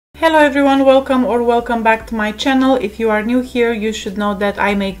Hello everyone, welcome back to my channel. If you are new here, you should know that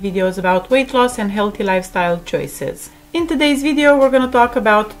I make videos about weight loss and healthy lifestyle choices. In today's video, we're going to talk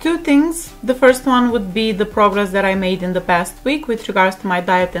about two things. The first one would be the progress that I made in the past week with regards to my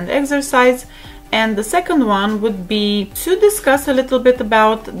diet and exercise. And the second one would be to discuss a little bit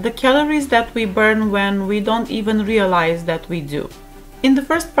about the calories that we burn when we don't even realize that we do. In the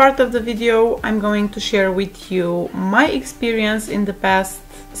first part of the video, I'm going to share with you my experience in the past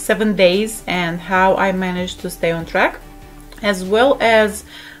 7 days and how I managed to stay on track, as well as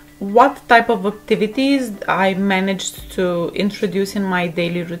what type of activities I managed to introduce in my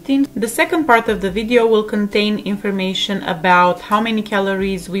daily routine. The second part of the video will contain information about how many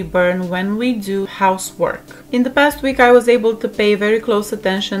calories we burn when we do housework. In the past week, I was able to pay very close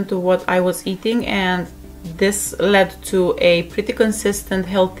attention to what I was eating, and this led to a pretty consistent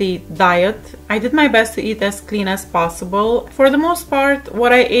healthy diet. I did my best to eat as clean as possible. For the most part,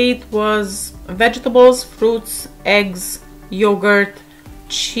 what I ate was vegetables, fruits, eggs, yogurt,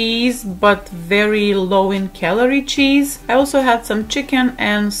 cheese, but very low in calorie cheese. I also had some chicken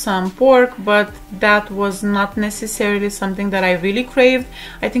and some pork, but that was not necessarily something that I really craved.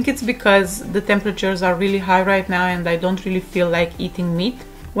 I think it's because the temperatures are really high right now and I don't really feel like eating meat.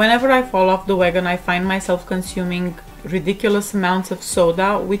 Whenever I fall off the wagon, I find myself consuming ridiculous amounts of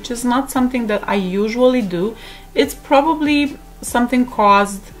soda, which is not something that I usually do. It's probably something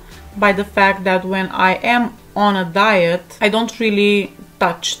caused by the fact that when I am on a diet, I don't really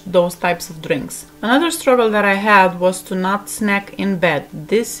touch those types of drinks. Another struggle that I had was to not snack in bed.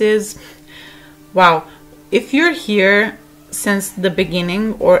 This is, wow, if you're here since the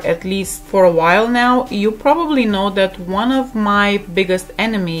beginning, or at least for a while now, you probably know that one of my biggest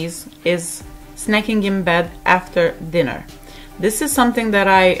enemies is snacking in bed after dinner. This is something that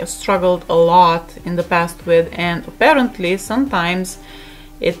I struggled a lot in the past with, and apparently sometimes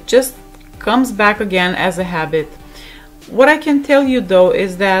it just comes back again as a habit. What I can tell you though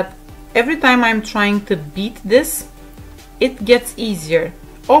is that every time I'm trying to beat this, it gets easier.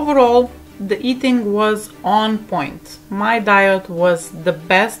 Overall, the eating was on point. My diet was the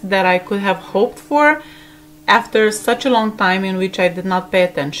best that I could have hoped for after such a long time in which I did not pay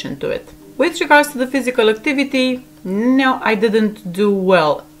attention to it. With regards to the physical activity, no, I didn't do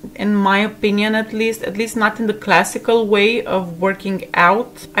well. In my opinion, at least not in the classical way of working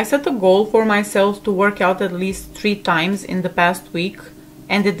out. I set a goal for myself to work out at least 3 times in the past week,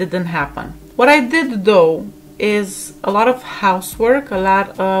 and it didn't happen. What I did though is a lot of housework, a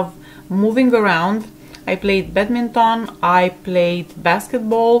lot of moving around. I played badminton, I played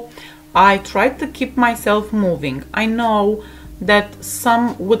basketball. I tried to keep myself moving. I know that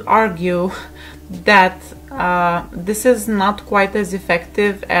some would argue that this is not quite as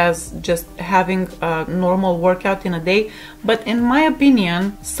effective as just having a normal workout in a day, but in my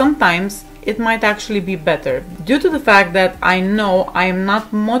opinion, sometimes it might actually be better. Due to the fact that I know I am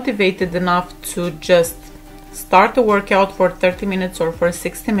not motivated enough to just start a workout for 30 minutes or for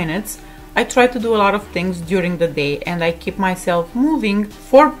 60 minutes, I try to do a lot of things during the day and I keep myself moving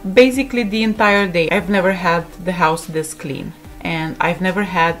for basically the entire day. I've never had the house this clean, and I've never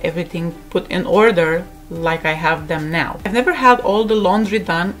had everything put in order like I have them now. I've never had all the laundry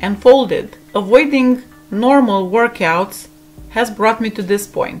done and folded. Avoiding normal workouts has brought me to this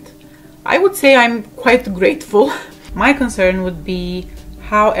point. I would say I'm quite grateful. My concern would be,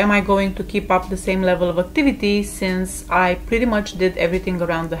 how am I going to keep up the same level of activity since I pretty much did everything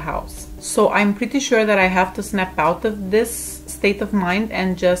around the house? So I'm pretty sure that I have to snap out of this state of mind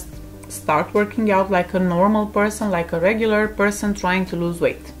and just start working out like a normal person, like a regular person trying to lose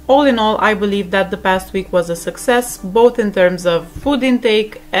weight. All in all, I believe that the past week was a success, both in terms of food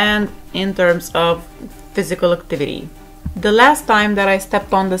intake and in terms of physical activity. The last time that I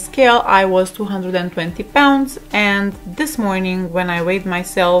stepped on the scale, I was 220 pounds, and this morning when I weighed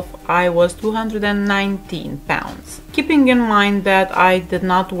myself, I was 219 pounds. Keeping in mind that I did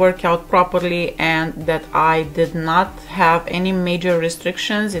not work out properly and that I did not have any major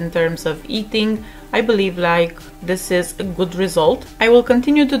restrictions in terms of eating, I believe this is a good result. I will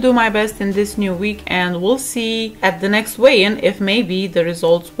continue to do my best in this new week, and we'll see at the next weigh-in if maybe the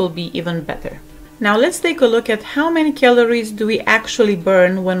results will be even better. Now let's take a look at how many calories do we actually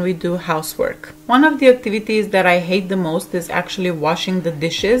burn when we do housework. One of the activities that I hate the most is actually washing the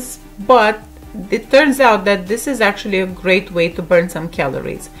dishes, but it turns out that this is actually a great way to burn some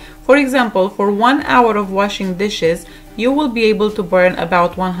calories. For example, for 1 hour of washing dishes, you will be able to burn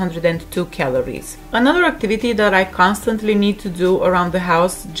about 102 calories. Another activity that I constantly need to do around the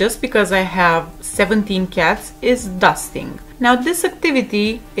house, just because I have 17 cats, is dusting. Now this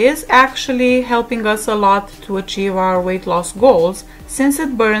activity is actually helping us a lot to achieve our weight loss goals, since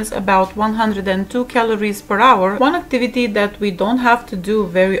it burns about 102 calories per hour. One activity that we don't have to do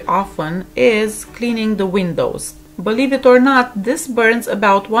very often is cleaning the windows. Believe it or not, this burns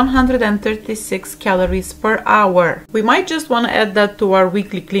about 136 calories per hour. We might just want to add that to our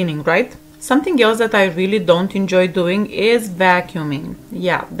weekly cleaning, right? Something else that I really don't enjoy doing is vacuuming.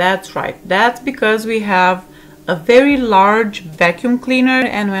 Yeah, that's right. That's because we have a very large vacuum cleaner,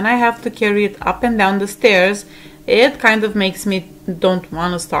 and when I have to carry it up and down the stairs, it kind of makes me don't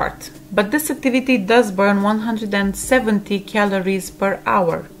want to start. But this activity does burn 170 calories per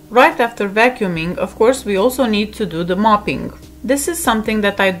hour. Right after vacuuming, of course, we also need to do the mopping. This is something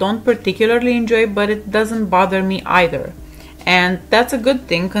that I don't particularly enjoy, but it doesn't bother me either. And that's a good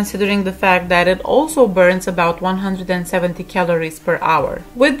thing, considering the fact that it also burns about 170 calories per hour.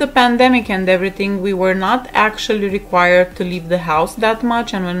 With the pandemic and everything, we were not actually required to leave the house that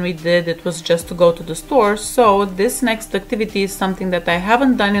much, and when we did, it was just to go to the store. So this next activity is something that I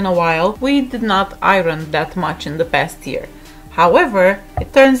haven't done in a while. We did not iron that much in the past year. However,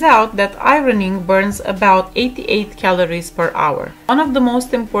 it turns out that ironing burns about 88 calories per hour. One of the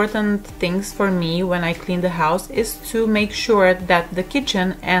most important things for me when I clean the house is to make sure that the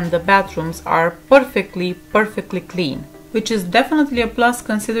kitchen and the bathrooms are perfectly clean, which is definitely a plus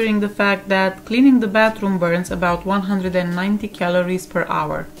considering the fact that cleaning the bathroom burns about 190 calories per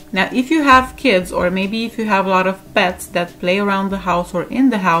hour. Now, if you have kids, or maybe if you have a lot of pets that play around the house or in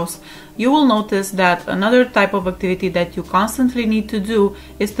the house, you will notice that another type of activity that you constantly need to do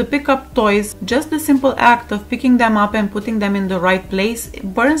is to pick up toys. Just the simple act of picking them up and putting them in the right place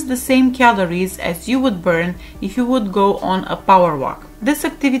burns the same calories as you would burn if you would go on a power walk. This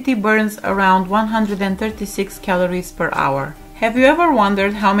activity burns around 136 calories per hour. Have you ever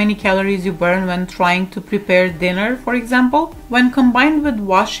wondered how many calories you burn when trying to prepare dinner, for example? When combined with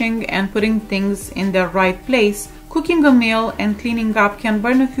washing and putting things in their right place, cooking a meal and cleaning up can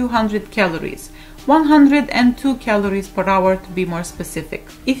burn a few hundred calories. 102 calories per hour to be more specific.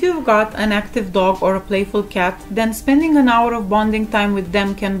 If you've got an active dog or a playful cat, then spending an hour of bonding time with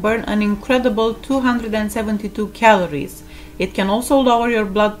them can burn an incredible 272 calories. It can also lower your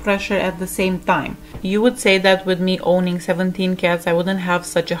blood pressure at the same time. You would say that with me owning 17 cats, I wouldn't have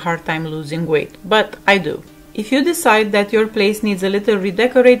such a hard time losing weight, but I do. If you decide that your place needs a little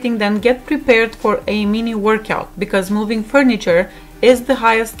redecorating, then get prepared for a mini workout, because moving furniture is the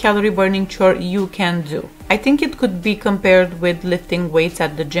highest calorie burning chore you can do. I think it could be compared with lifting weights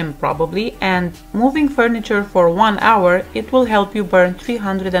at the gym probably, and moving furniture for 1 hour, it will help you burn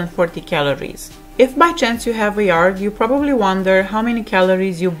 340 calories. If by chance you have a yard, you probably wonder how many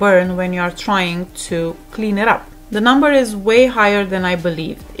calories you burn when you are trying to clean it up. The number is way higher than I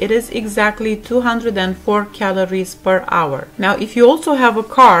believed. It is exactly 204 calories per hour. Now, if you also have a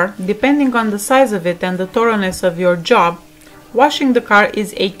car, depending on the size of it and the thoroughness of your job, washing the car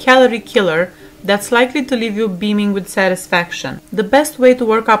is a calorie killer that's likely to leave you beaming with satisfaction. The best way to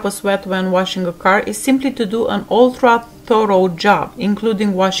work up a sweat when washing a car is simply to do an ultra thorough job,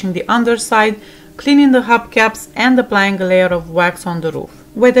 including washing the underside, cleaning the hubcaps, and applying a layer of wax on the roof.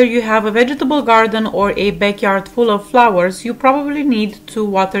 Whether you have a vegetable garden or a backyard full of flowers, you probably need to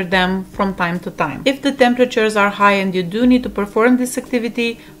water them from time to time. If the temperatures are high and you do need to perform this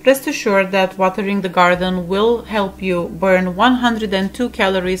activity, rest assured that watering the garden will help you burn 102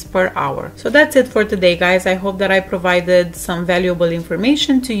 calories per hour. So that's it for today, guys. I hope that I provided some valuable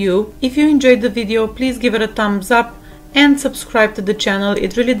information to you. If you enjoyed the video, please give it a thumbs up and subscribe to the channel.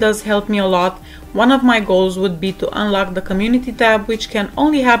 It really does help me a lot. One of my goals would be to unlock the community tab, which can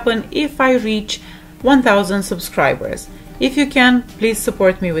only happen if I reach 1000 subscribers. If you can, please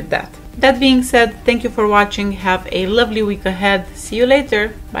support me with that. That being said, thank you for watching. Have a lovely week ahead. See you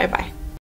later. Bye bye.